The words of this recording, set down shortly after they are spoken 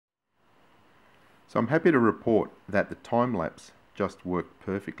So I'm happy to report that the time lapse just worked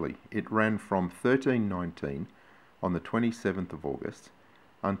perfectly. It ran from 1319 on the 27th of August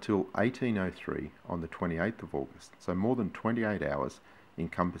until 1803 on the 28th of August, so more than 28 hours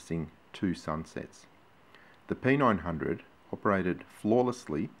encompassing 2 sunsets. The P900 operated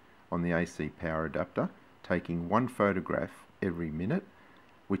flawlessly on the AC power adapter, taking 1 photograph every minute,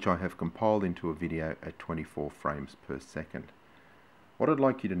 which I have compiled into a video at 24 frames per second. What I'd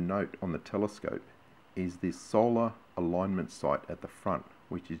like you to note on the telescope is this solar alignment sight at the front,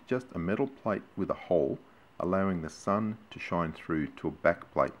 which is just a metal plate with a hole allowing the sun to shine through to a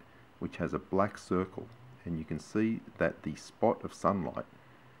back plate which has a black circle, and you can see that the spot of sunlight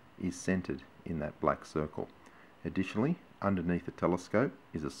is centered in that black circle. Additionally, underneath the telescope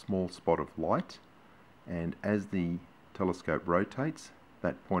is a small spot of light, and as the telescope rotates,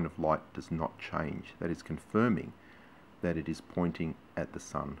 that point of light does not change. That is confirming that it is pointing at the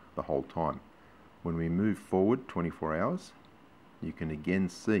sun the whole time. When we move forward 24 hours, you can again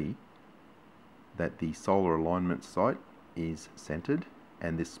see that the solar alignment sight is centered,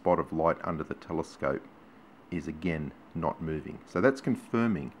 and this spot of light under the telescope is again not moving. So that's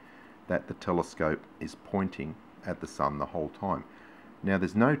confirming that the telescope is pointing at the sun the whole time. Now,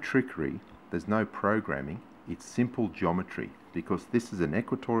 there's no trickery, there's no programming, it's simple geometry, because this is an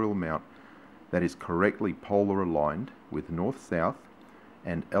equatorial mount that is correctly polar aligned with north-south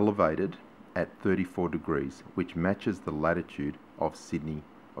and elevated at 34 degrees, which matches the latitude of Sydney,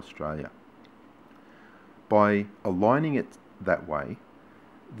 Australia. By aligning it that way,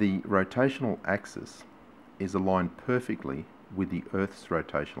 the rotational axis is aligned perfectly with the Earth's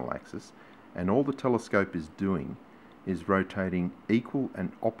rotational axis, and all the telescope is doing is rotating equal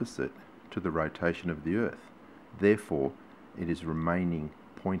and opposite to the rotation of the Earth. Therefore, it is remaining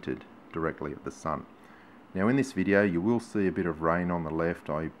pointed directly at the sun. Now, in this video you will see a bit of rain on the left.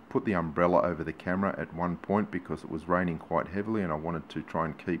 I put the umbrella over the camera at one point because it was raining quite heavily and I wanted to try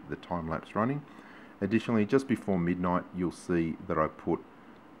and keep the time lapse running. Additionally, just before midnight you'll see that I put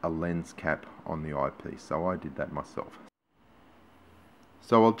a lens cap on the eyepiece, so I did that myself.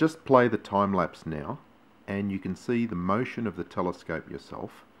 So I'll just play the time lapse now, and you can see the motion of the telescope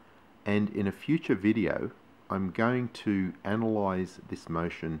yourself, and in a future video I'm going to analyze this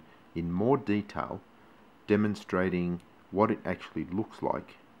motion in more detail, demonstrating what it actually looks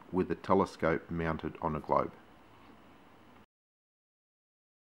like with a telescope mounted on a globe.